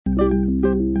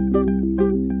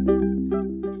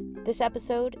This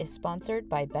episode is sponsored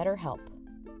by BetterHelp.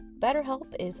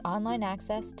 BetterHelp is online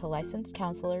access to licensed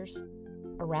counselors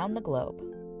around the globe.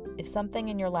 If something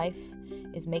in your life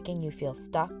is making you feel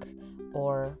stuck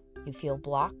or you feel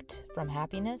blocked from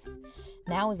happiness,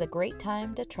 now is a great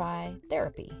time to try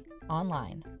therapy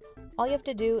online. All you have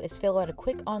to do is fill out a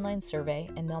quick online survey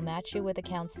and they'll match you with a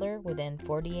counselor within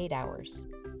 48 hours.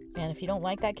 And if you don't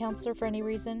like that counselor for any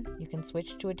reason, you can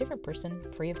switch to a different person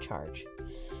free of charge.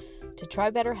 To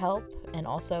try BetterHelp and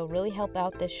also really help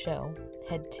out this show,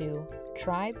 head to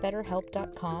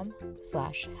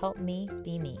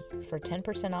trybetterhelp.com/helpmebeme for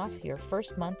 10% off your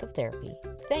first month of therapy.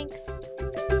 Thanks!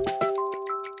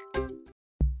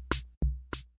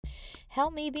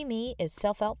 Help Me Be Me is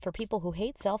self-help for people who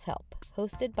hate self-help,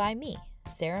 hosted by me,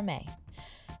 Sarah May.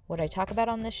 What I talk about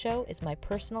on this show is my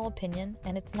personal opinion,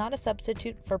 and it's not a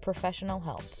substitute for professional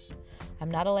help.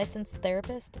 I'm not a licensed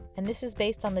therapist, and this is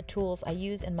based on the tools I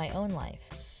use in my own life.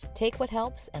 Take what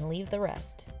helps and leave the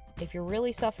rest. If you're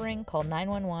really suffering, call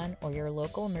 911 or your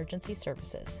local emergency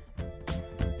services.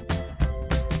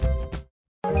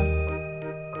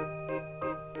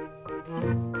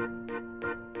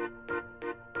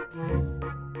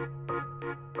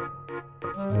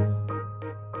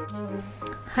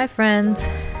 Hi friends,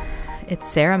 it's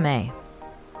Sarah May,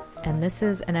 and this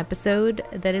is an episode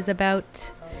that is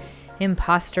about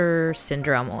imposter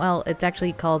syndrome. Well, it's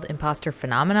actually called imposter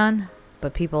phenomenon,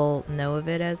 but people know of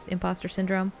it as imposter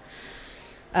syndrome.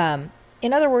 In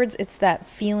other words, it's that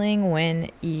feeling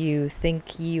when you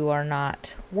think you are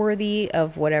not worthy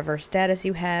of whatever status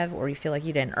you have, or you feel like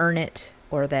you didn't earn it,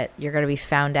 or that you're going to be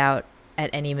found out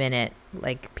at any minute.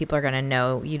 Like, people are going to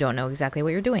know you don't know exactly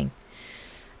what you're doing.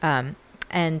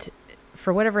 And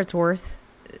for whatever it's worth,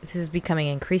 this is becoming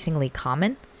increasingly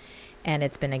common, and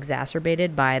it's been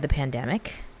exacerbated by the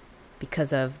pandemic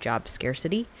because of job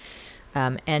scarcity.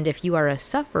 And if you are a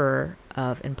sufferer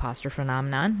of imposter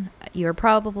phenomenon, you're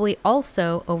probably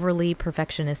also overly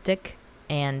perfectionistic,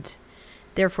 and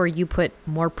therefore you put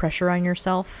more pressure on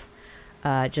yourself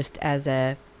just as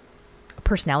a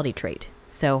personality trait.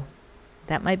 So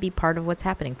that might be part of what's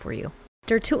happening for you.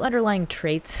 There are two underlying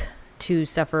traits to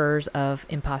sufferers of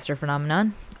imposter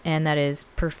phenomenon, and that is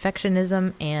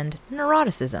perfectionism and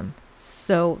neuroticism.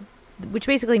 So, which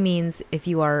basically means if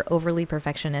you are overly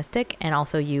perfectionistic and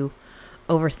also you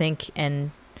overthink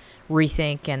and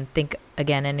rethink and think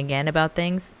again and again about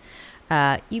things,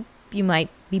 you might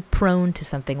be prone to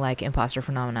something like imposter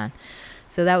phenomenon.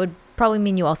 So that would probably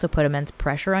mean you also put immense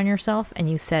pressure on yourself and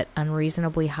you set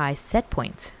unreasonably high set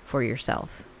points for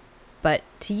yourself. But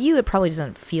to you, it probably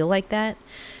doesn't feel like that.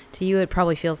 To you, it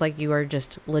probably feels like you are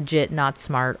just legit not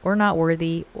smart or not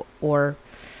worthy or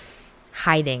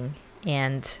hiding,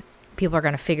 and people are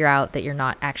going to figure out that you're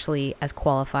not actually as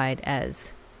qualified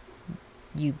as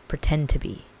you pretend to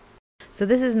be. So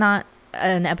this is not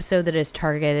an episode that is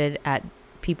targeted at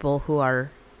people who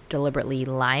are deliberately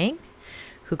lying,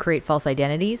 who create false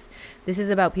identities. This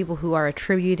is about people who are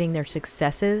attributing their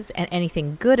successes and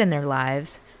anything good in their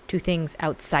lives to things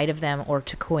outside of them or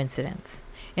to coincidence.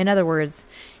 In other words,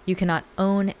 you cannot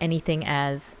own anything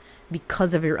as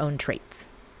because of your own traits.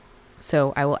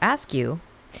 So I will ask you,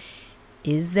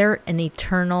 is there an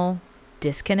eternal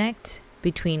disconnect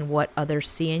between what others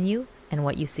see in you and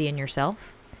what you see in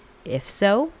yourself? If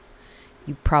so,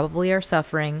 you probably are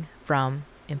suffering from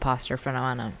imposter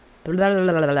phenomenon.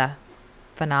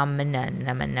 Phenomenon.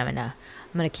 I'm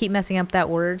going to keep messing up that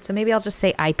word, so maybe I'll just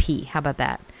say IP. How about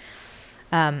that?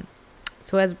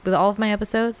 So as with all of my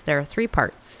episodes, there are three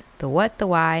parts: the what, the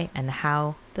why, and the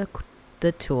how, the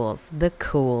tools, the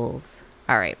cools.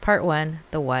 All right, part one,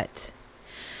 the what.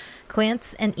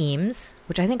 Clance and Eames,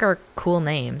 which I think are cool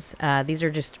names. These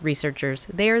are just researchers.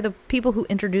 They are the people who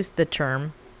introduced the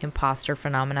term imposter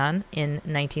phenomenon in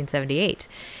 1978.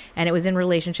 And it was in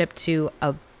relationship to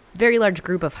a very large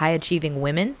group of high-achieving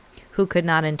women who could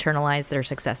not internalize their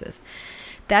successes.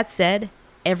 That said,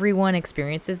 everyone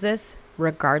experiences this,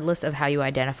 regardless of how you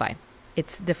identify.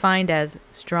 It's defined as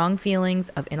strong feelings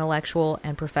of intellectual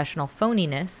and professional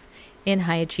phoniness in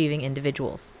high-achieving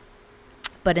individuals.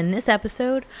 But in this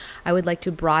episode, I would like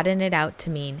to broaden it out to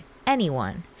mean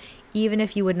anyone, even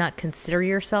if you would not consider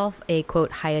yourself a,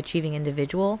 quote, high-achieving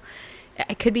individual.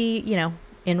 It could be,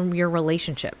 in your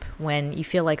relationship, when you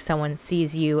feel like someone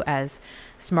sees you as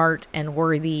smart and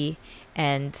worthy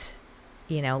and,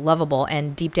 lovable,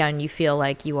 and deep down you feel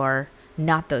like you are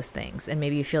not those things, and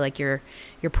maybe you feel like you're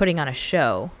putting on a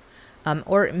show,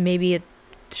 or maybe it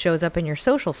shows up in your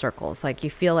social circles, like you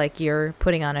feel like you're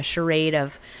putting on a charade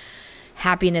of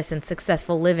happiness and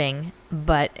successful living,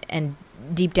 and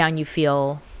deep down you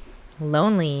feel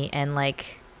lonely and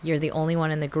like you're the only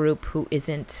one in the group who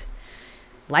isn't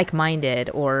like-minded,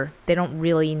 or they don't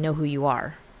really know who you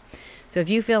are. So if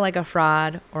you feel like a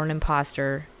fraud or an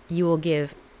imposter, you will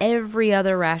give every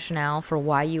other rationale for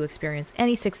why you experience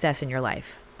any success in your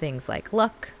life. Things like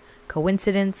luck,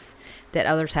 coincidence, that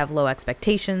others have low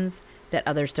expectations, that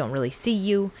others don't really see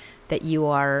you, that you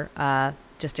are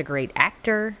just a great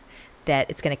actor, that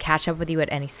it's going to catch up with you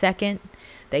at any second,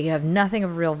 that you have nothing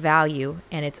of real value,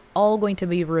 and it's all going to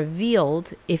be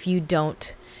revealed if you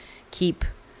don't keep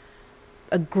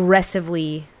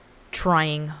aggressively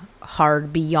trying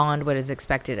hard beyond what is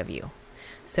expected of you.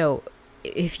 So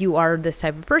if you are this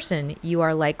type of person, you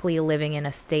are likely living in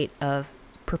a state of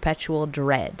perpetual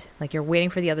dread. Like you're waiting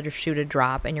for the other shoe to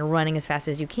drop, and you're running as fast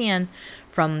as you can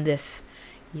from this,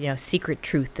 secret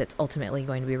truth that's ultimately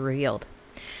going to be revealed.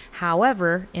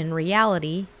 However, in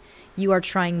reality, you are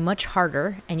trying much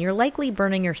harder, and you're likely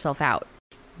burning yourself out.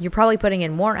 You're probably putting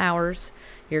in more hours.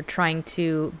 You're trying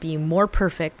to be more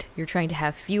perfect. You're trying to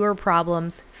have fewer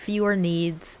problems, fewer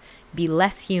needs, be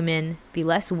less human, be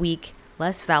less weak,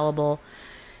 less fallible.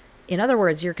 In other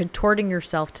words, you're contorting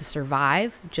yourself to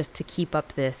survive just to keep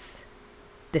up this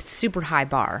super high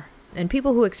bar. And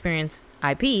people who experience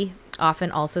IP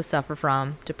often also suffer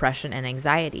from depression and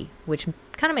anxiety, which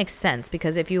kind of makes sense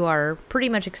because if you are pretty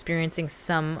much experiencing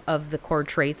some of the core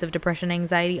traits of depression and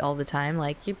anxiety all the time,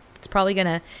 it's probably going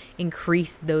to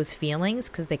increase those feelings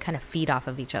because they kind of feed off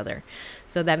of each other.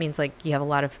 So that means you have a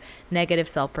lot of negative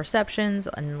self-perceptions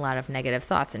and a lot of negative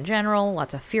thoughts in general,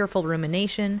 lots of fearful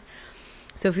rumination.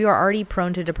 So if you are already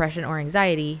prone to depression or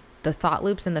anxiety, the thought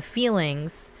loops and the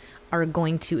feelings are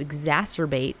going to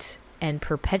exacerbate and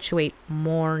perpetuate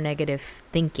more negative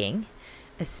thinking,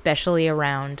 especially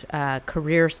around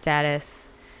career status,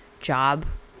 job,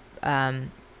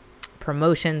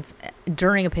 promotions,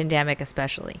 during a pandemic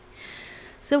especially.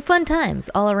 So fun times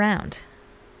all around.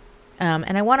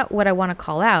 And what I want to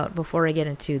call out before I get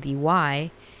into the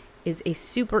why is a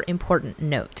super important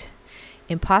note.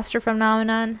 Imposter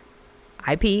phenomenon,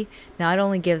 IP, not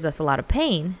only gives us a lot of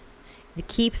pain, it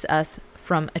keeps us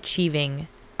from achieving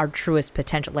our truest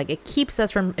potential. It keeps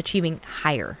us from achieving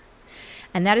higher.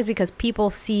 And that is because people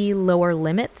see lower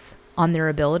limits on their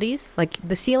abilities.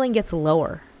 The ceiling gets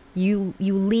lower. You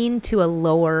lean to a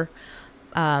lower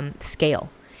scale.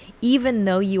 Even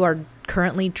though you are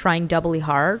currently trying doubly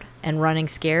hard and running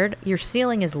scared, your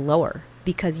ceiling is lower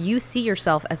because you see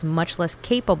yourself as much less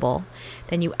capable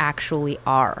than you actually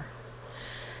are.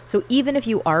 So even if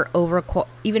you are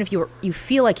even if you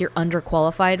feel like you're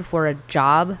underqualified for a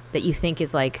job that you think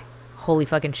is holy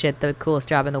fucking shit, the coolest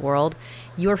job in the world,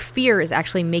 your fear is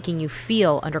actually making you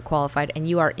feel underqualified, and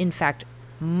you are in fact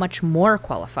much more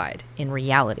qualified in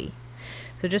reality.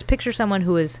 So just picture someone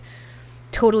who is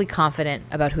totally confident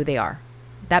about who they are.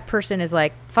 That person is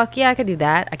like, fuck yeah, I could do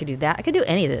that. I could do that. I could do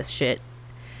any of this shit.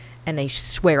 And they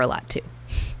swear a lot too.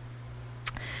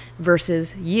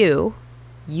 Versus you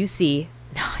see,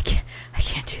 no, I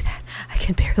can't do that. I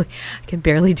can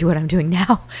barely do what I'm doing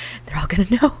now. They're all going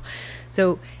to know.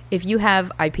 So if you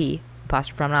have IP,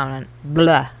 imposter phenomenon,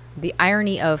 blah, the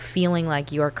irony of feeling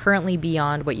like you are currently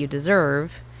beyond what you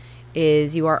deserve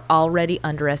is you are already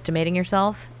underestimating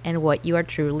yourself and what you are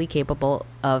truly capable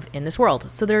of in this world.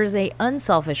 So there's a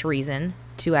unselfish reason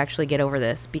to actually get over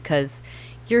this, because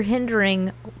you're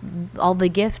hindering all the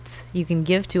gifts you can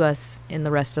give to us in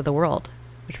the rest of the world.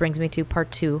 Which brings me to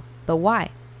part 2, the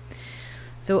why.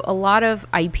 So a lot of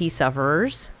IP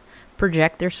sufferers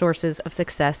project their sources of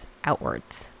success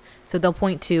outwards. So they'll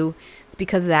point to, it's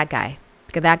because of that guy.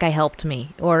 That guy helped me.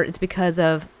 Or it's because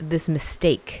of this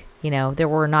mistake. There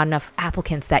were not enough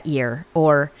applicants that year.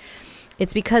 Or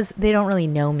it's because they don't really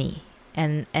know me.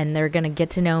 And they're going to get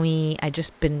to know me. I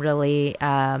just been really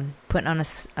putting on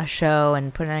a show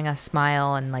and putting a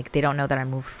smile. And they don't know that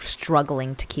I'm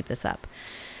struggling to keep this up.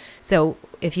 So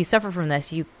if you suffer from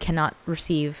this, you cannot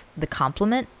receive the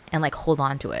compliment and hold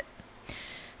on to it.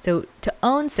 So to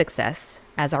own success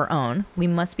as our own, we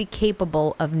must be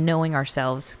capable of knowing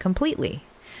ourselves completely.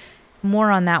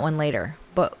 More on that one later.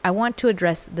 But I want to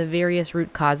address the various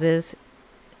root causes.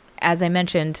 As I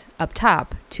mentioned up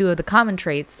top, 2 of the common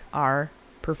traits are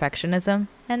perfectionism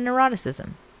and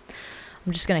neuroticism.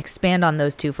 I'm just going to expand on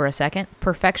those 2 for a second.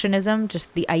 Perfectionism,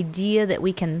 just the idea that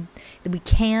we can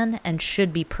and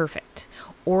should be perfect,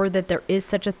 or that there is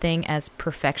such a thing as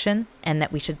perfection and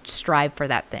that we should strive for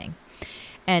that thing.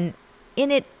 And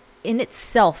in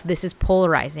itself, this is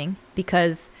polarizing,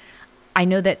 because I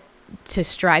know that to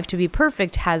strive to be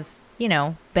perfect has,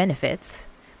 benefits,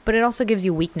 but it also gives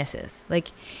you weaknesses.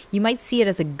 You might see it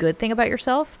as a good thing about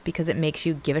yourself because it makes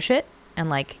you give a shit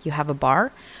and you have a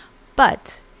bar,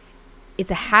 but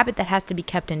it's a habit that has to be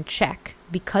kept in check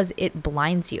because it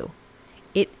blinds you.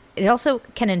 It it also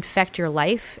can infect your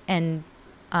life and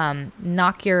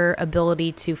knock your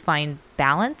ability to find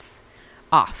balance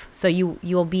off. So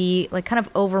you'll be like kind of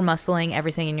over muscling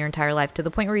everything in your entire life to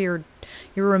the point where you're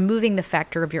removing the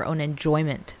factor of your own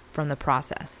enjoyment from the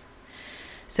process.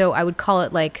 So I would call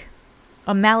it like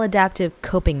a maladaptive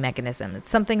coping mechanism. It's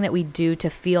something that we do to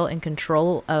feel in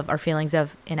control of our feelings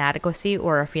of inadequacy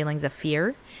or our feelings of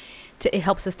fear. It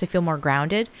helps us to feel more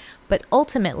grounded, but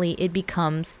ultimately it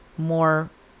becomes more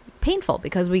painful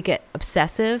because we get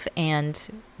obsessive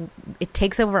and it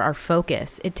takes over our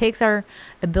focus. It takes our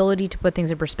ability to put things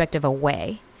in perspective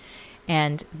away.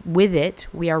 And with it,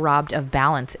 we are robbed of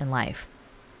balance in life.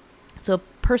 So a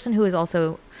person who is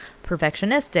also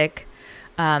perfectionistic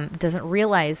doesn't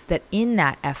realize that in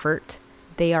that effort,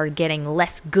 they are getting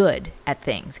less good at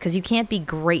things because you can't be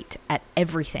great at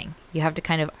everything. You have to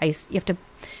you have to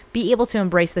be able to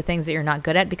embrace the things that you're not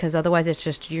good at, because otherwise it's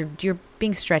just you're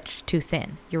being stretched too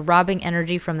thin. You're robbing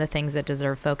energy from the things that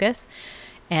deserve focus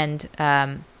and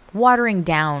watering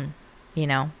down,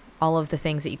 all of the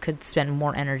things that you could spend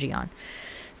more energy on.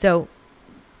 So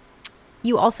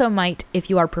you also might, if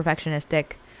you are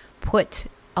perfectionistic, put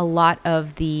a lot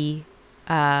of the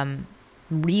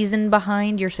reason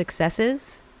behind your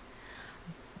successes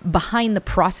behind the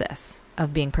process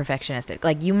of being perfectionistic.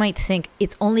 Like you might think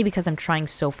it's only because I'm trying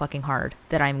so fucking hard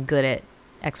that I'm good at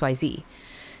XYZ.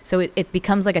 So it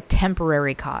becomes like a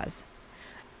temporary cause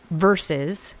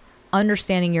versus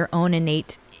understanding your own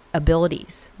innate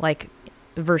abilities, like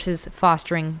versus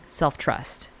fostering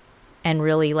self-trust and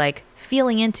really like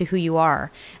feeling into who you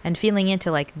are and feeling into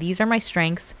like, these are my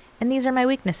strengths and these are my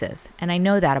weaknesses. And I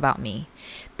know that about me.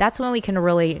 That's when we can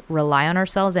really rely on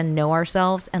ourselves and know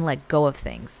ourselves and let go of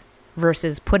things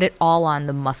versus put it all on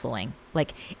the muscling.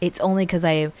 Like it's only because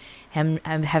I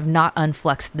have not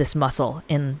unflexed this muscle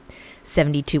in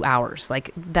 72 hours.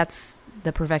 Like that's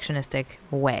the perfectionistic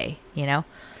way,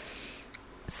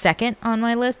 Second on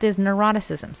my list is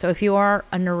neuroticism. So if you are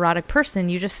a neurotic person,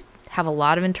 you just have a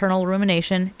lot of internal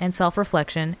rumination and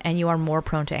self-reflection, and you are more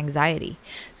prone to anxiety.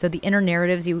 So the inner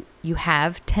narratives you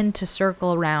have tend to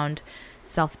circle around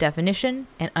self-definition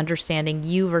and understanding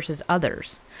you versus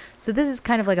others. So this is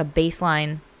kind of like a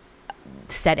baseline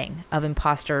setting of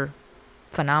imposter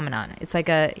phenomenon. It's like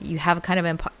you have kind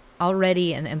of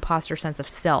already an imposter sense of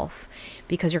self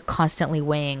because you're constantly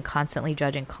weighing, constantly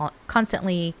judging,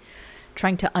 constantly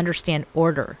trying to understand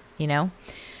order,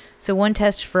 So one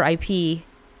test for IP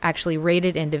actually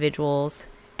rated individuals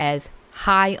as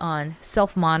high on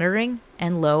self-monitoring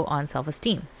and low on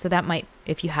self-esteem. So that might,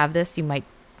 if you have this, you might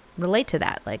relate to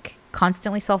that, like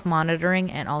constantly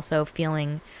self-monitoring and also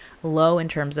feeling low in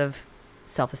terms of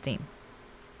self-esteem.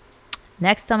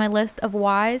 Next on my list of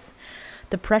whys,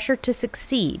 the pressure to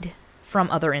succeed from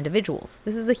other individuals.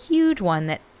 This is a huge one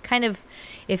that kind of,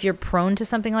 if you're prone to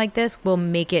something like this, will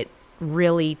make it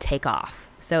really take off.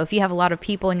 So if you have a lot of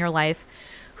people in your life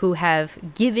who have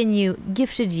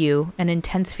gifted you an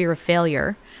intense fear of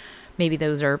failure, maybe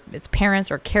it's parents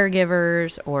or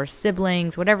caregivers or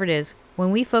siblings, whatever it is,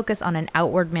 when we focus on an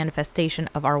outward manifestation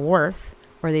of our worth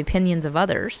or the opinions of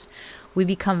others, we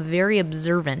become very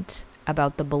observant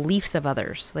about the beliefs of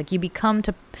others. Like you become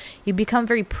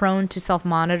very prone to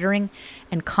self-monitoring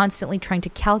and constantly trying to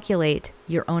calculate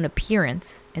your own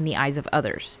appearance in the eyes of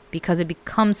others because it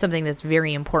becomes something that's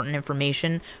very important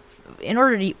information in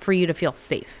order for you to feel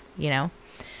safe,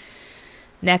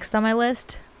 Next on my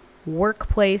list,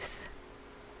 workplace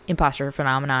imposter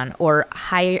phenomenon or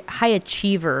high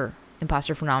achiever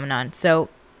imposter phenomenon. So,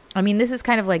 this is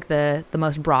kind of like the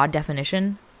most broad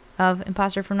definition of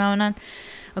imposter phenomenon.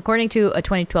 According to a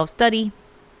 2012 study,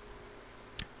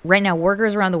 right now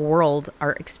workers around the world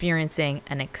are experiencing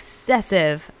an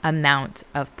excessive amount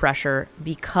of pressure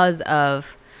because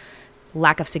of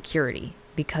lack of security,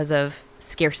 because of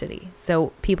scarcity.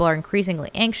 So people are increasingly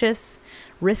anxious,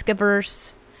 risk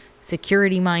averse,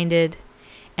 security minded,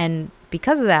 and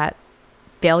because of that,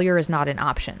 failure is not an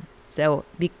option. So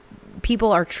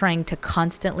people are trying to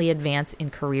constantly advance in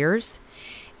careers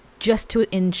just to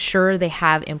ensure they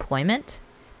have employment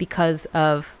because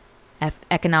of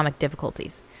economic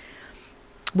difficulties,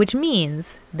 which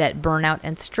means that burnout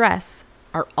and stress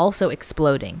are also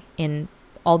exploding in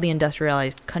all the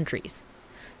industrialized countries.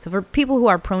 So for people who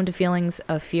are prone to feelings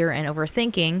of fear and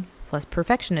overthinking, plus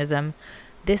perfectionism,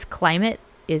 this climate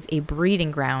is a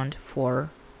breeding ground for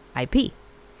IP.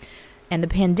 And the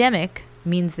pandemic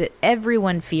means that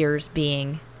everyone fears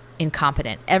being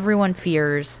incompetent. Everyone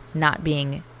fears not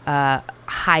being a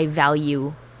high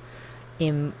value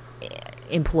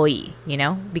employee,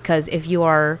 because if you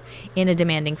are in a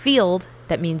demanding field,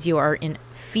 that means you are in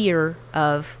fear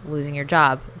of losing your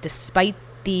job, despite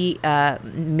the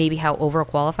maybe how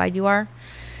overqualified you are.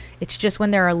 It's just when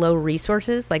there are low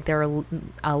resources, like there are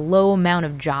a low amount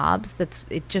of jobs,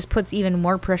 it just puts even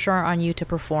more pressure on you to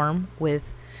perform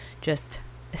with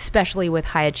especially with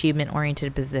high achievement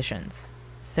oriented positions.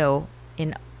 So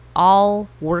in all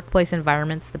workplace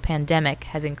environments, the pandemic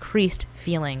has increased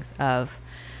feelings of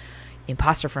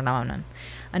imposter phenomenon.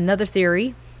 Another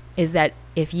theory is that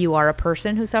if you are a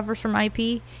person who suffers from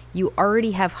IP, you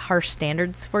already have harsh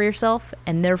standards for yourself,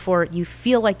 and therefore you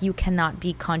feel like you cannot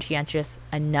be conscientious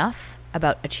enough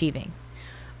about achieving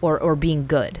or being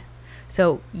good.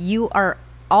 So you are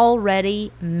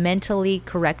already mentally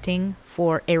correcting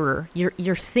for error.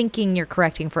 You're thinking you're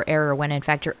correcting for error when in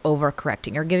fact you're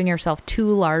overcorrecting. You're giving yourself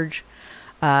too large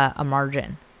a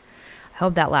margin. I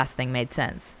hope that last thing made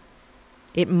sense.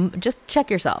 Just check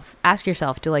yourself. Ask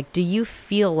yourself, do you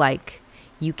feel like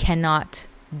you cannot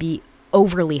be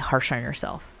overly harsh on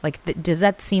yourself? Like, does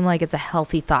that seem like it's a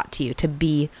healthy thought to you to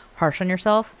be harsh on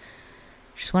yourself?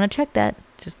 Just want to check that.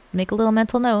 Just make a little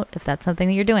mental note if that's something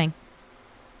that you're doing.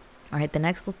 All right, the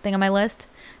next thing on my list,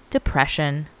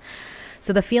 depression.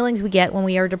 So the feelings we get when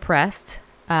we are depressed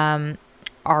they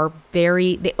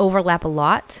overlap a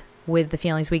lot with the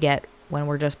feelings we get when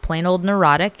we're just plain old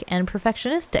neurotic and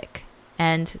perfectionistic.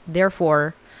 And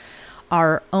therefore,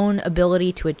 our own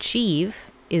ability to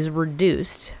achieve is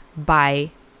reduced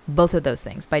by both of those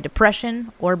things, by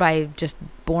depression or by just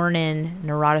born-in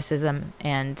neuroticism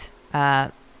and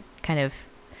kind of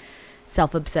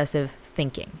self-obsessive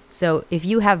thinking. So if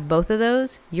you have both of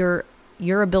those, your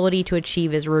ability to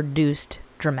achieve is reduced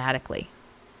dramatically.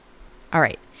 All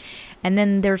right. And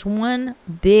then there's one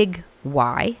big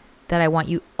why that I want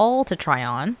you all to try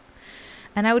on.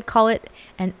 And I would call it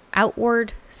an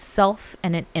outward self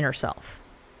and an inner self.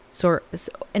 So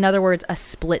in other words, a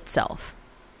split self.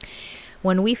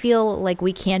 When we feel like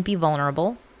we can't be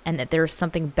vulnerable and that there's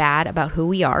something bad about who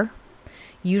we are,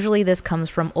 usually this comes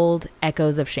from old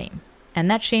echoes of shame.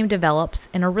 And that shame develops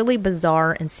in a really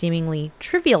bizarre and seemingly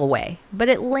trivial way, but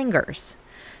it lingers.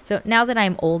 So now that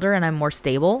I'm older and I'm more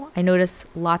stable, I notice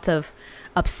lots of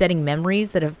upsetting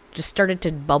memories that have just started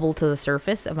to bubble to the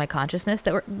surface of my consciousness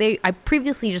I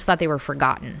previously just thought they were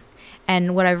forgotten.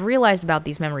 And what I've realized about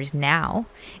these memories now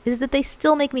is that they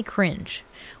still make me cringe,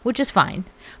 which is fine.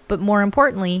 But more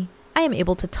importantly, I am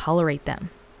able to tolerate them.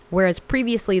 Whereas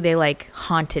previously they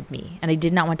haunted me and I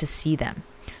did not want to see them.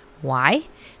 Why?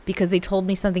 Because they told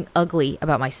me something ugly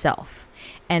about myself.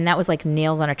 And that was like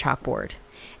nails on a chalkboard.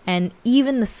 And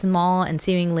even the small and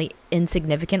seemingly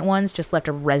insignificant ones just left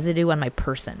a residue on my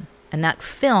person. And that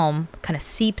film kind of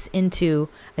seeps into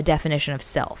a definition of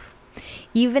self.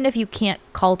 Even if you can't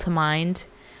call to mind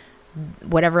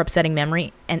whatever upsetting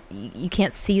memory and you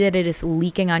can't see that it is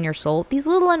leaking on your soul, these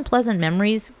little unpleasant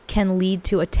memories can lead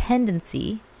to a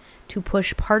tendency to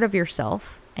push part of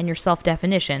yourself and your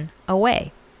self-definition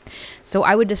away. So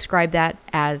I would describe that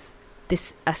as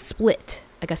a split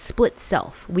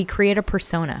self. We create a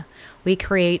persona. We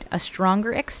create a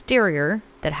stronger exterior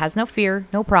that has no fear,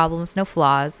 no problems, no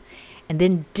flaws, and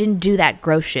then didn't do that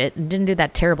gross shit and didn't do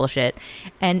that terrible shit.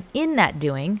 And in that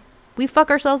doing, we fuck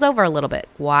ourselves over a little bit.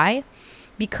 Why?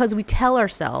 Because we tell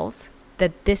ourselves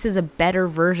that this is a better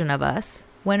version of us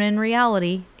when in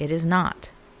reality, it is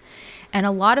not. And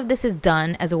a lot of this is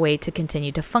done as a way to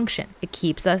continue to function. It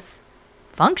keeps us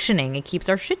functioning. It keeps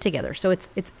our shit together. So it's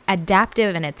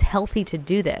adaptive and it's healthy to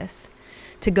do this,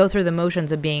 to go through the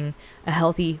motions of being a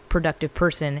healthy, productive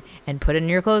person and put in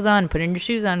your clothes on, put in your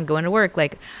shoes on, go into work.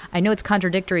 I know it's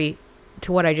contradictory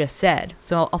to what I just said,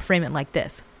 so I'll frame it like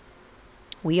this.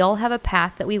 We all have a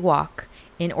path that we walk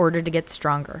in order to get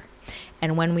stronger.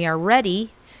 And when we are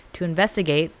ready to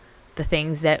investigate the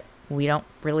things that we don't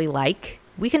really like,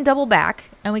 we can double back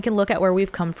and we can look at where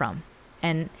we've come from.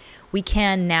 And we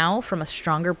can now, from a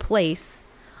stronger place,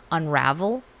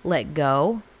 unravel, let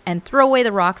go, and throw away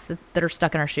the rocks that are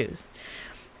stuck in our shoes.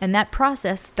 And that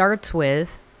process starts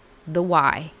with the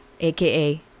why,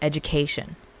 aka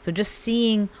education. So just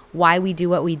seeing why we do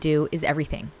what we do is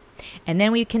everything. And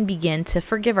then we can begin to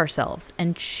forgive ourselves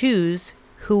and choose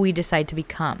who we decide to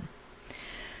become.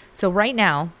 So right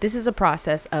now, this is a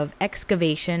process of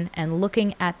excavation and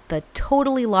looking at the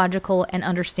totally logical and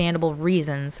understandable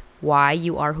reasons why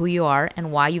you are who you are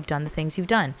and why you've done the things you've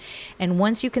done. And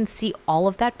once you can see all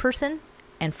of that person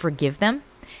and forgive them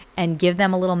and give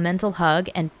them a little mental hug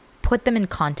and put them in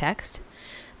context,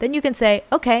 then you can say,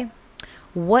 okay,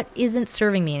 what isn't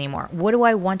serving me anymore? What do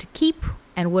I want to keep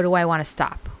and what do I want to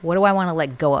stop? What do I want to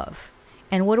let go of?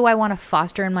 And what do I want to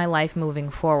foster in my life moving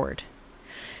forward?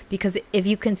 Because if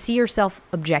you can see yourself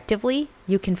objectively,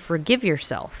 you can forgive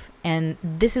yourself. And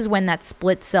this is when that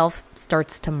split self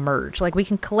starts to merge. Like we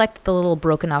can collect the little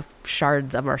broken off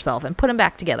shards of ourselves and put them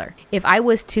back together. If I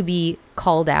was to be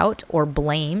called out or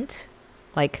blamed,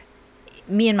 like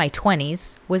me in my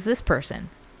 20s was this person.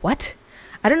 What?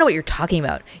 I don't know what you're talking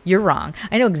about. You're wrong.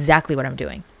 I know exactly what I'm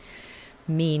doing.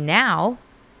 Me now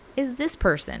is this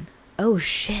person. Oh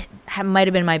shit, that might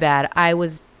have been my bad. I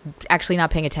was actually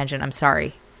not paying attention. I'm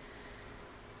sorry.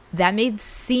 That may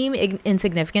seem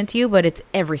insignificant to you, but it's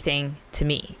everything to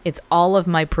me. It's all of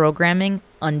my programming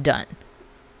undone.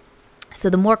 So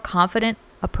the more confident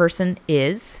a person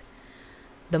is,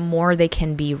 the more they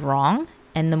can be wrong,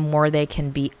 and the more they can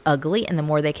be ugly, and the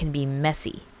more they can be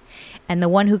messy. And the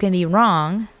one who can be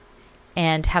wrong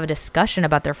and have a discussion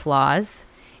about their flaws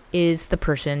is the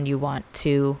person you want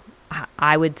to,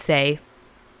 I would say,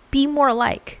 be more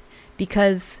like.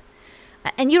 Because,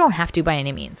 and you don't have to by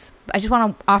any means. I just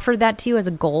want to offer that to you as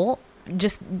a goal.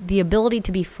 Just the ability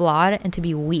to be flawed and to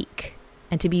be weak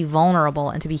and to be vulnerable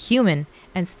and to be human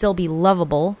and still be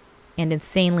lovable and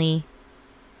insanely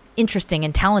interesting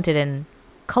and talented and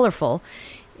colorful.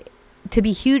 To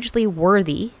be hugely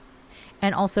worthy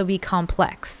and also be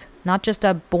complex, not just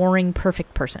a boring,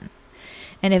 perfect person.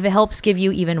 And if it helps give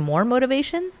you even more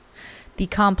motivation, the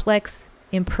complex,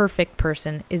 imperfect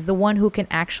person is the one who can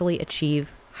actually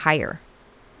achieve higher.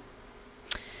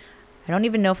 I don't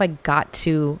even know if I got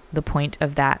to the point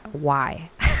of that why.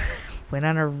 Went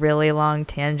on a really long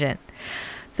tangent.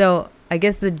 So I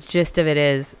guess the gist of it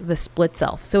is the split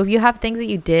self. So if you have things that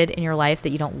you did in your life that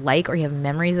you don't like, or you have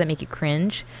memories that make you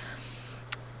cringe,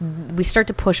 we start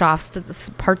to push off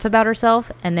parts about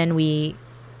ourselves, and then we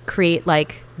create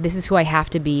like, this is who I have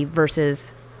to be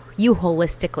versus you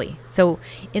holistically. So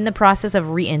in the process of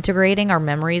reintegrating our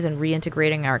memories and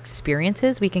reintegrating our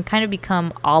experiences, we can kind of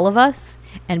become all of us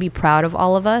and be proud of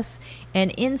all of us.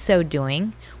 And in so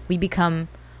doing, we become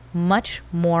much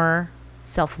more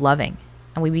self-loving,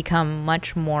 and we become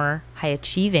much more high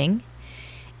achieving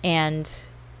and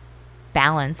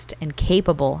balanced and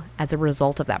capable as a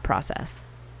result of that process.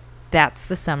 That's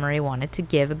the summary I wanted to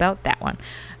give about that one.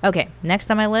 Okay, next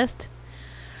on my list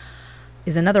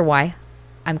is another why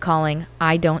I'm calling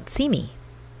I don't see me.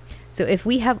 So if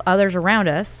we have others around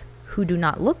us who do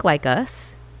not look like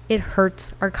us, it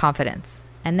hurts our confidence.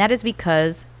 And that is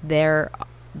because there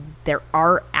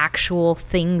are actual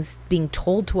things being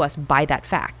told to us by that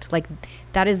fact. Like,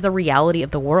 that is the reality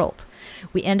of the world.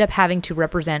 We end up having to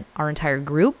represent our entire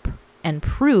group and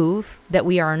prove that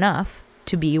we are enough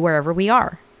to be wherever we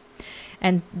are.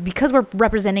 And because we're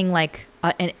representing like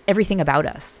everything about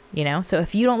us, you know? So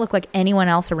if you don't look like anyone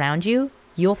else around you,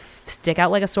 you'll stick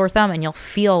out like a sore thumb, and you'll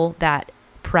feel that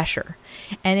pressure.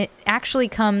 And it actually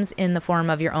comes in the form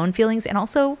of your own feelings and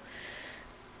also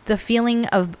the feeling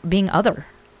of being other,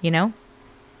 you know?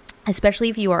 Especially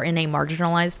if you are in a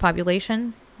marginalized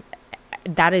population,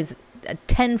 that is a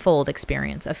tenfold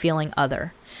experience of feeling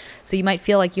other. So you might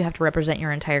feel like you have to represent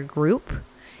your entire group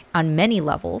on many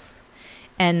levels.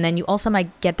 And then you also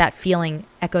might get that feeling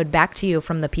echoed back to you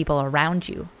from the people around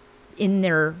you in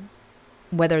their,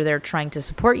 whether they're trying to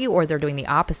support you or they're doing the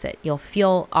opposite. You'll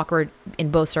feel awkward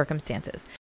in both circumstances.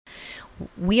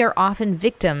 We are often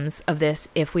victims of this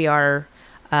if we are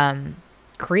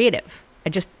creative.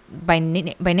 Just by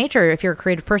nature, if you're a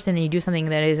creative person and you do something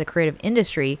that is a creative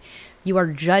industry, you are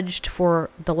judged for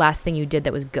the last thing you did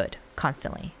that was good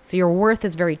constantly. So your worth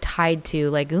is very tied to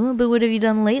like, oh, but what have you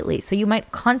done lately? So you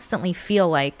might constantly feel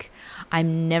like,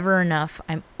 I'm never enough.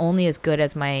 I'm only as good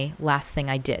as my last thing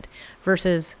I did.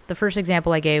 Versus the first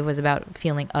example I gave was about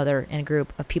feeling other in a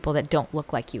group of people that don't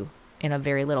look like you in a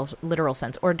very literal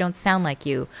sense, or don't sound like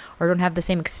you, or don't have the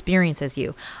same experience as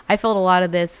you. I felt a lot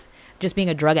of this just being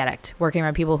a drug addict, working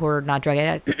around people who are not drug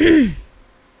addicts.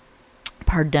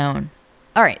 Pardon.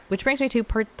 All right, which brings me to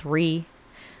part 3,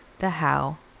 the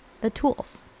how, the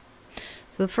tools.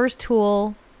 So the first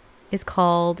tool is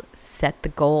called set the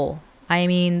goal. I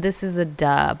mean, this is a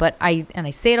duh, but I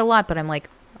say it a lot, but I'm like,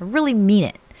 I really mean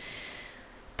it.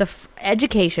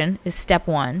 Education is step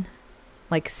 1,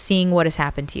 like seeing what has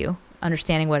happened to you,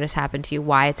 understanding what has happened to you,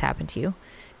 why it's happened to you,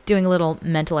 doing a little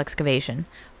mental excavation.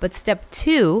 But step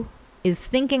 2 is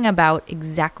thinking about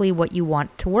exactly what you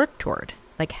want to work toward.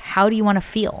 Like, how do you want to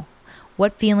feel?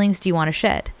 What feelings do you want to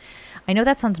shed? I know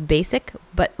that sounds basic,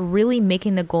 but really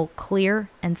making the goal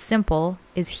clear and simple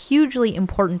is hugely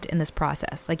important in this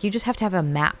process. Like, you just have to have a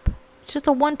map. It's just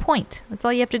a 1 point. That's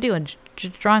all you have to do, and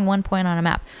just drawing 1 point on a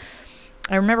map.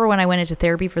 I remember when I went into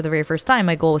therapy for the very first time,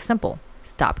 my goal was simple.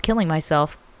 Stop killing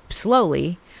myself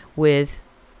slowly with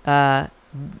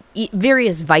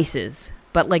various vices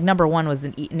But like number one was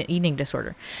an eating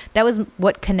disorder. That was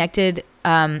what connected.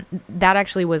 That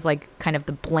actually was like kind of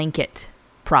the blanket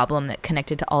problem that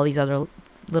connected to all these other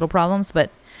little problems.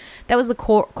 But that was the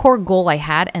core goal I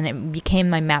had, and it became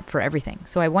my map for everything.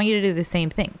 So I want you to do the same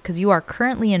thing, because you are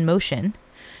currently in motion.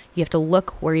 You have to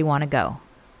look where you want to go.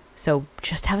 So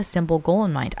just have a simple goal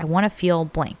in mind. I want to feel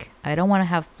blank. I don't want to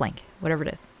have blank, whatever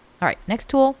it is. All right, next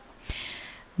tool.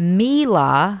 Me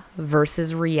law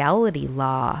versus reality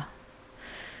law.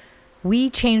 We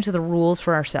change the rules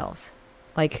for ourselves.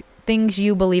 Like things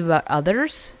you believe about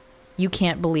others, you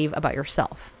can't believe about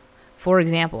yourself. For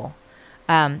example,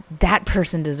 that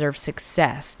person deserves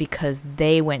success because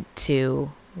they went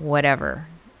to whatever,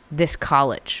 this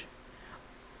college.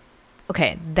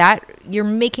 Okay, that you're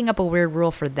making up a weird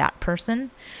rule for that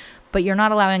person, but you're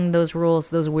not allowing those rules,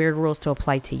 those weird rules, to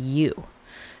apply to you.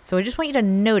 So I just want you to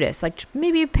notice, like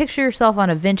maybe picture yourself on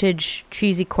a vintage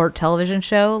cheesy court television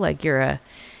show, like you're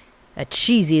a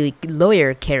cheesy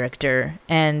lawyer character,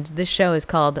 and this show is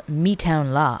called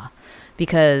Me-Town Law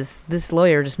because this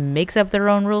lawyer just makes up their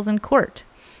own rules in court.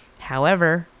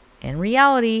 However, in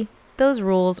reality, those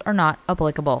rules are not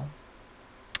applicable.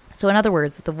 So in other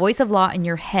words, the voice of law in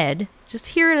your head, just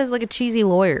hear it as like a cheesy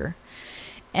lawyer.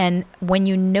 And when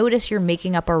you notice you're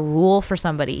making up a rule for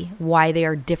somebody, why they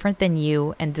are different than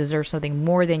you and deserve something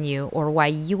more than you, or why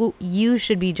you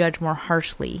should be judged more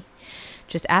harshly,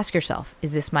 just ask yourself,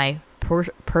 is this my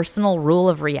personal rule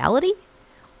of reality?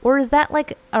 Or is that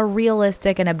like a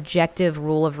realistic and objective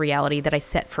rule of reality that I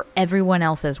set for everyone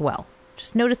else as well?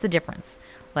 Just notice the difference.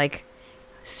 Like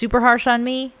super harsh on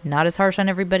me, not as harsh on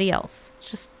everybody else.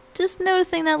 Just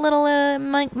noticing that little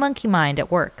monkey mind at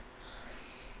work.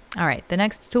 All right, the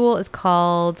next tool is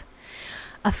called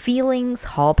a feelings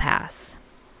hall pass.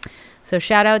 So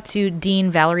shout out to Dean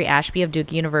Valerie Ashby of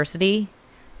Duke University,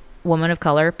 woman of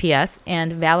color, P.S.,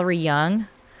 and Valerie Young,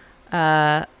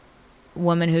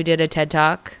 woman who did a TED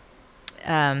Talk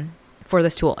for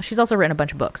this tool. She's also written a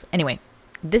bunch of books. Anyway,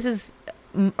 this is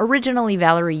originally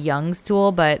Valerie Young's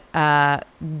tool, but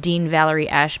Dean Valerie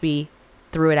Ashby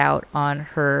threw it out on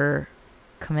her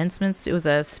commencements. It was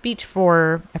a speech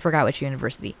for, I forgot which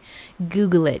university.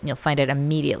 Google it and you'll find it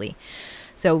immediately.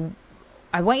 So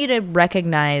I want you to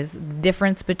recognize the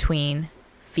difference between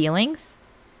feelings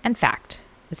and fact.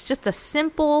 It's just a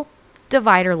simple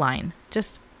divider line.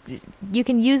 You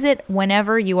can use it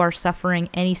whenever you are suffering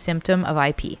any symptom of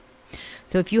IP.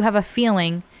 So if you have a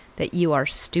feeling that you are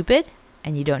stupid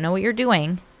and you don't know what you're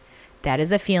doing, that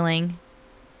is a feeling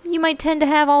you might tend to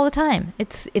have all the time.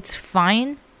 It's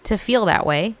fine to feel that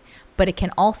way, but it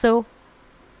can also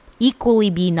equally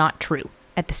be not true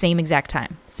at the same exact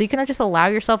time. So you can just allow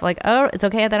yourself like, oh, it's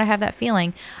okay that I have that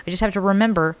feeling. I just have to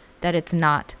remember that it's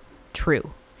not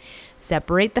true.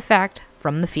 Separate the fact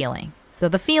from the feeling. So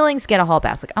the feelings get a hall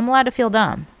pass. Like, I'm allowed to feel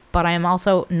dumb, but I am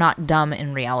also not dumb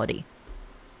in reality.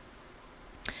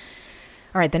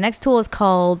 All right, the next tool is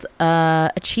called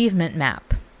achievement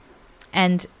map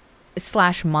and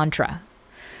 / mantra.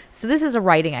 So this is a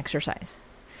writing exercise.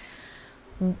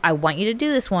 I want you to do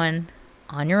this one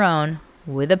on your own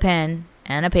with a pen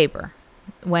and a paper.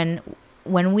 When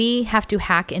we have to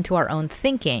hack into our own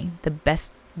thinking, the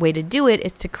best way to do it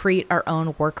is to create our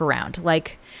own workaround.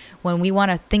 Like when we want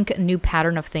to think a new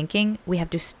pattern of thinking, we have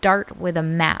to start with a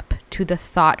map to the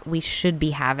thought we should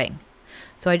be having.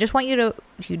 So I just want you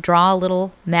to draw a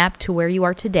little map to where you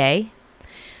are today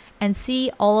and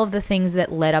see all of the things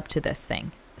that led up to this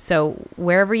thing. So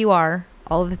wherever you are,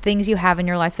 all of the things you have in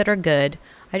your life that are good,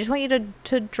 I just want you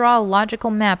to draw a logical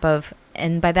map of,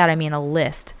 and by that I mean a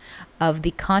list of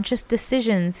the conscious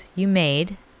decisions you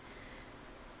made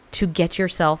to get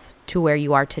yourself to where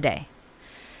you are today.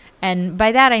 And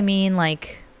by that I mean,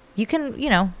 like, you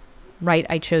can, write,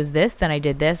 I chose this, then I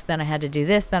did this, then I had to do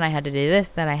this, then I had to do this,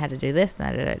 then I had to do this, then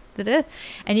I did this.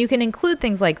 And you can include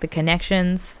things like the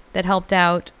connections that helped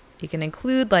out. You can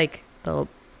include like the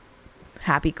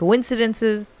happy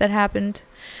coincidences that happened.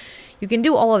 You can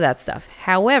do all of that stuff.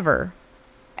 However,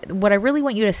 what I really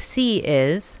want you to see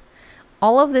is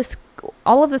all of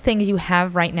the things you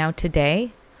have right now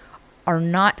today are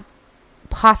not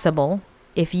possible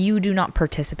if you do not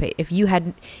participate. If you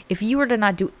were to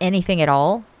not do anything at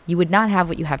all, you would not have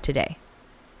what you have today.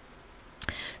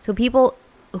 So people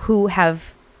who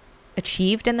have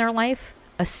achieved in their life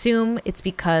assume it's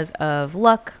because of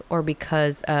luck or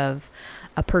because of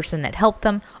a person that helped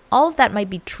them. All of that might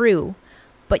be true,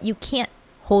 but you can't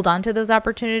hold on to those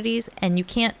opportunities, and you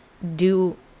can't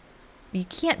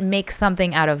make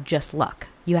something out of just luck.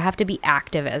 You have to be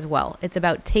active as well. It's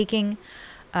about using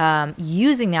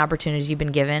the opportunities you've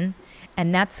been given,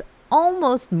 and that's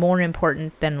almost more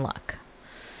important than luck.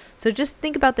 So just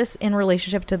think about this in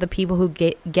relationship to the people who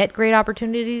get great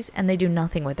opportunities and they do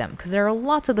nothing with them, because there are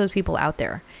lots of those people out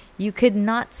there. You could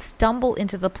not stumble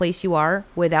into the place you are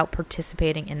without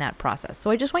participating in that process.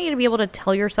 So I just want you to be able to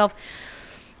tell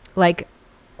yourself, like,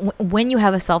 when you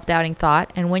have a self-doubting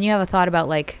thought and when you have a thought about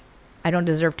like, I don't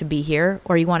deserve to be here,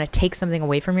 or you want to take something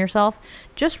away from yourself,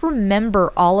 just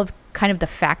remember all of kind of the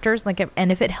factors, like,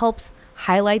 and if it helps,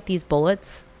 highlight these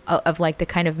bullets of like the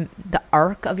kind of the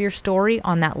arc of your story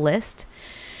on that list.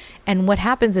 And what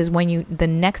happens is when the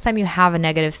next time you have a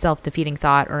negative self-defeating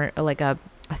thought, or like a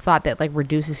thought that like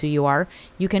reduces who you are,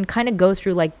 you can kind of go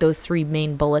through like those 3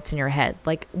 main bullets in your head.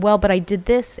 Like, well, but I did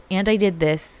this and I did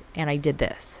this and I did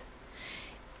this.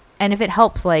 And if it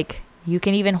helps, like, you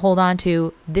can even hold on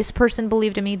to this person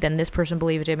believed in me, then this person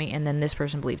believed in me, and then this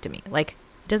person believed in me. Like,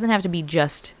 it doesn't have to be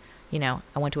just, I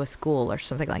went to a school or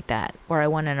something like that, or I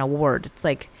won an award. It's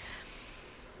like,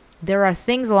 there are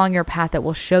things along your path that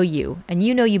will show you, and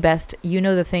you know you best, you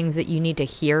know the things that you need to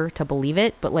hear to believe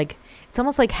it, but like, it's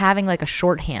almost like having like a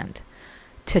shorthand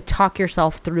to talk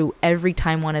yourself through every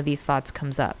time one of these thoughts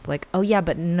comes up. Like, oh yeah,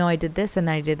 but no, I did this and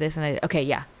then I did this and okay,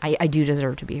 yeah, I do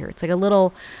deserve to be here. It's like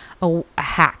a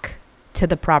hack to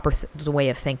the proper way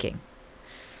of thinking.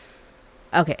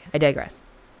 Okay, I digress.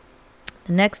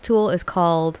 The next tool is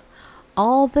called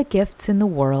All the Gifts in the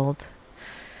World.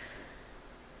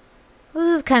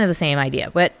 This is kind of the same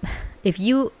idea, but if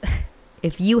you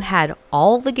had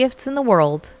all the gifts in the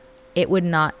world, it would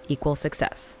not equal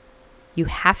success. You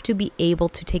have to be able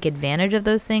to take advantage of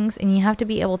those things, and you have to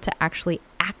be able to actually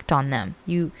act on them.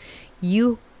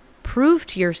 You prove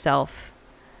to yourself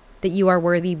that you are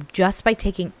worthy just by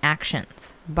taking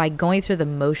actions, by going through the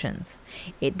motions.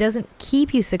 It doesn't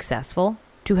keep you successful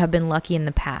to have been lucky in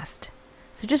the past.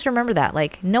 So just remember that,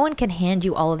 like, no one can hand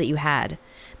you all that you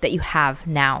have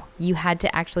now. You had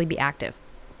to actually be active.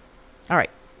 All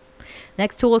right.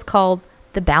 Next tool is called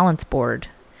the balance board.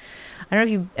 I don't know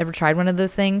if you've ever tried one of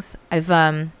those things. I've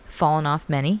fallen off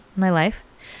many in my life.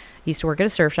 I used to work at a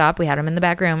surf shop. We had them in the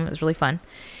back room. It was really fun.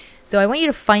 So I want you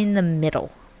to find the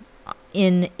middle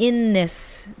in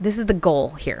this. This is the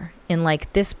goal here in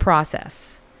like this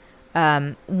process.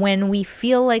 When we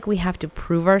feel like we have to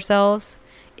prove ourselves,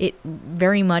 it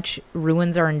very much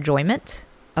ruins our enjoyment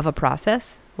of a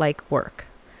process like work.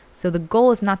 So the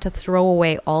goal is not to throw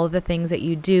away all of the things that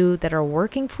you do that are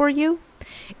working for you.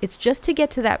 It's just to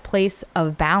get to that place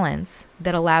of balance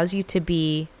that allows you to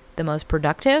be the most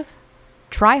productive,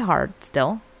 try hard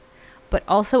still, but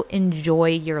also enjoy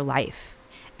your life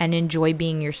and enjoy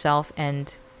being yourself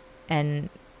and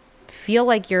feel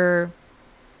like you're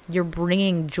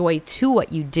bringing joy to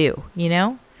what you do,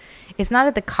 It's not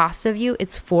at the cost of you,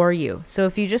 it's for you. So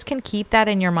if you just can keep that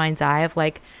in your mind's eye of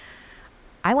like,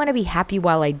 I want to be happy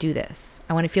while I do this.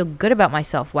 I want to feel good about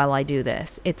myself while I do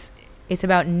this. It's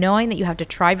about knowing that you have to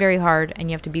try very hard and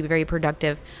you have to be very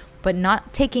productive, but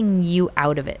not taking you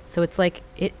out of it. So it's like,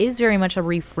 it is very much a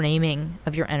reframing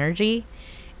of your energy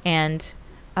and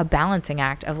a balancing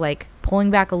act of like pulling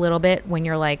back a little bit when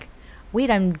you're like, wait,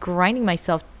 I'm grinding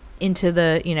myself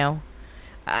into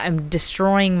I'm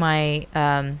destroying my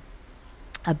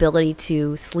ability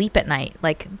to sleep at night.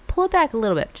 Like, pull it back a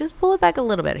little bit. Just pull it back a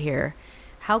little bit here.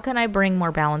 How can I bring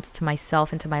more balance to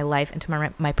myself, into my life,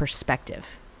 into my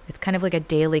perspective? It's kind of like a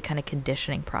daily kind of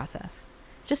conditioning process.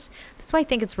 That's why I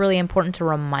think it's really important to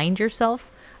remind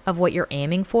yourself of what you're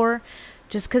aiming for,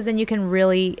 just because then you can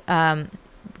really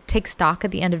take stock at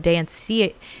the end of the day and see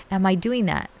it. Am I doing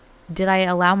that? Did I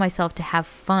allow myself to have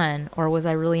fun, or was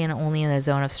I really only in a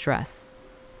zone of stress?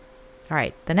 All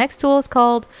right, the next tool is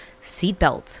called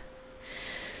seatbelt.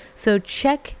 So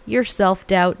check your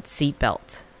self-doubt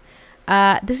seatbelt.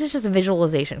 This is just a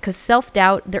visualization, because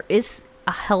self-doubt, there is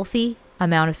a healthy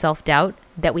amount of self-doubt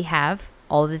that we have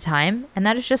all the time, and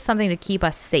that is just something to keep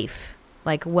us safe.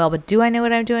 Like, well, but do I know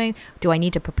what I'm doing? Do I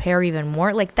need to prepare even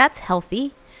more? Like, that's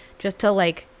healthy, just to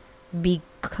like be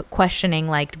questioning,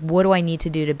 like, what do I need to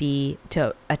do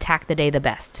to attack the day the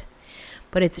best?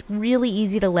 But it's really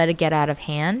easy to let it get out of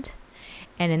hand,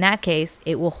 and in that case,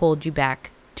 it will hold you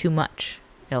back too much.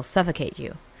 It'll suffocate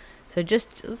you. So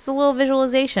it's a little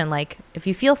visualization. Like, if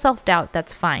you feel self-doubt,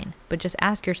 that's fine, but just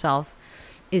ask yourself,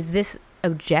 is this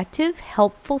objective,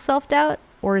 helpful self-doubt,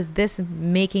 or is this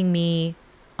making me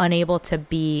unable to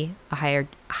be a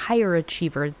higher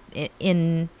achiever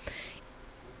in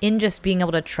just being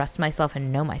able to trust myself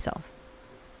and know myself?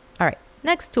 All right,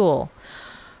 next tool,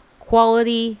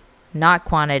 quality, not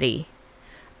quantity.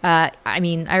 I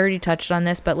already touched on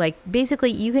this, but like,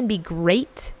 basically you can be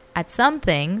great at some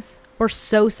things or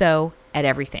so at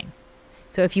everything.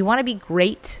 So if you want to be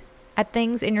great at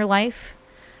things in your life,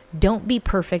 don't be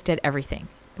perfect at everything.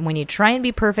 when you try and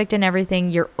be perfect in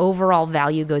everything, your overall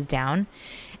value goes down.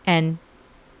 And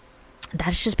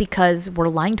that's just because we're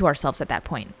lying to ourselves at that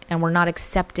point, and we're not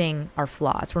accepting our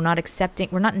flaws. We're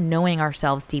not knowing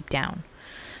ourselves deep down.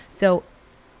 So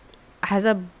as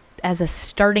a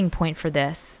starting point for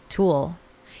this tool,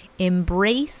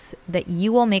 embrace that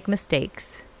you will make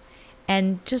mistakes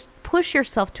and just push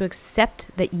yourself to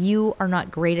accept that you are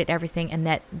not great at everything, and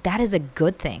that is a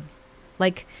good thing.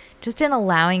 Like, just in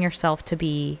allowing yourself to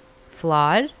be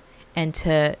flawed and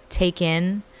to take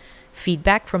in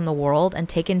feedback from the world and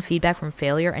take in feedback from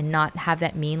failure and not have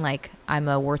that mean like I'm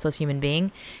a worthless human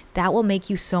being, that will make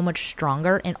you so much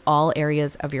stronger in all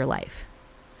areas of your life.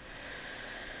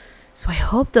 So I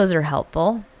hope those are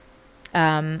helpful.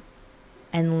 And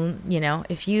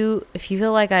if you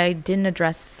feel like I didn't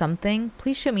address something,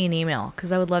 please shoot me an email,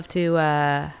 because I would love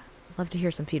to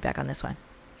hear some feedback on this one.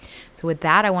 So with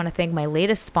that, I want to thank my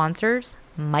latest sponsors,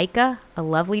 Micah, a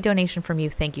lovely donation from you.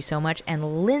 Thank you so much.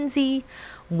 And Lindsay,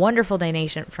 wonderful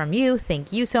donation from you.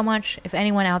 Thank you so much. If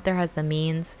anyone out there has the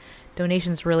means,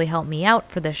 donations really help me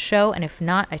out for this show. And if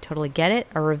not, I totally get it.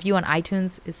 A review on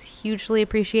iTunes is hugely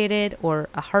appreciated, or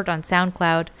a heart on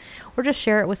SoundCloud, or just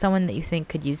share it with someone that you think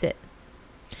could use it.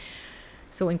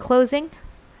 So in closing,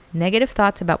 negative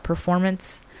thoughts about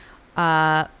performance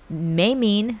may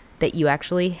mean that you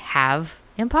actually have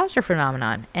imposter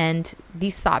phenomenon. And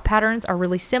these thought patterns are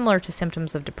really similar to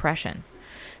symptoms of depression.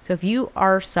 So if you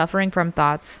are suffering from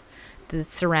thoughts that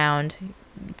surround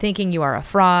thinking you are a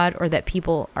fraud, or that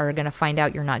people are going to find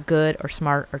out you're not good or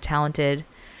smart or talented,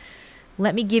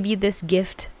 let me give you this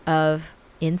gift of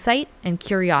insight and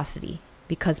curiosity,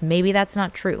 because maybe that's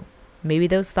not true. Maybe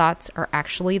those thoughts are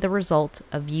actually the result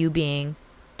of you being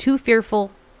too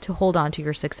fearful to hold on to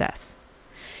your success.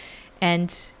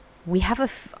 And we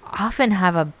often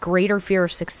have a greater fear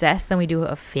of success than we do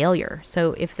of failure.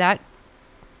 So if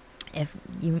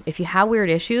you have weird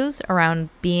issues around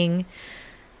being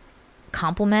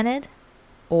complimented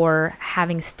or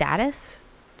having status,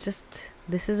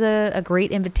 this is a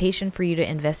great invitation for you to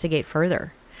investigate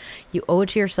further. You owe it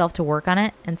to yourself to work on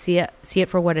it and see it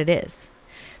for what it is.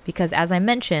 Because as I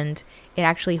mentioned, it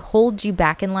actually holds you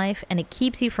back in life, and it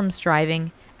keeps you from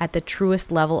striving at the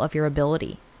truest level of your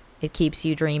ability. It keeps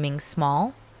you dreaming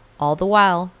small, all the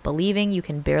while believing you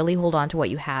can barely hold on to what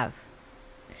you have.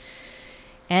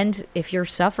 And if you're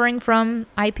suffering from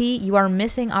IP, you are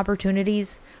missing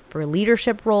opportunities for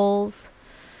leadership roles,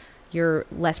 you're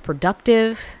less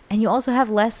productive, and you also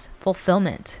have less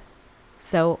fulfillment.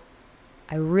 So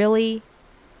I really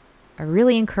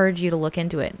encourage you to look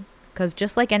into it, because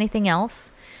just like anything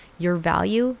else, your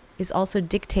value is also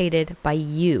dictated by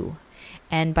you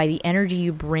and by the energy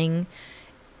you bring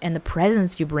and the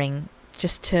presence you bring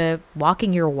just to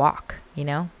walking your walk,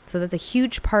 So that's a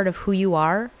huge part of who you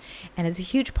are, and it's a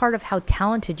huge part of how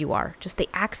talented you are, just the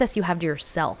access you have to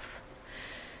yourself.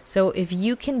 So if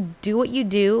you can do what you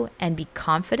do and be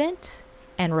confident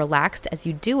and relaxed as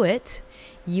you do it,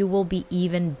 you will be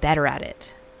even better at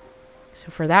it. So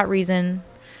for that reason,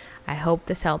 I hope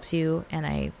this helps you, and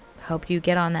I hope you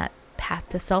get on that path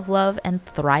to self-love and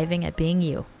thriving at being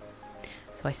you.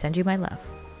 So I send you my love.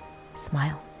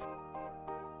 Smile.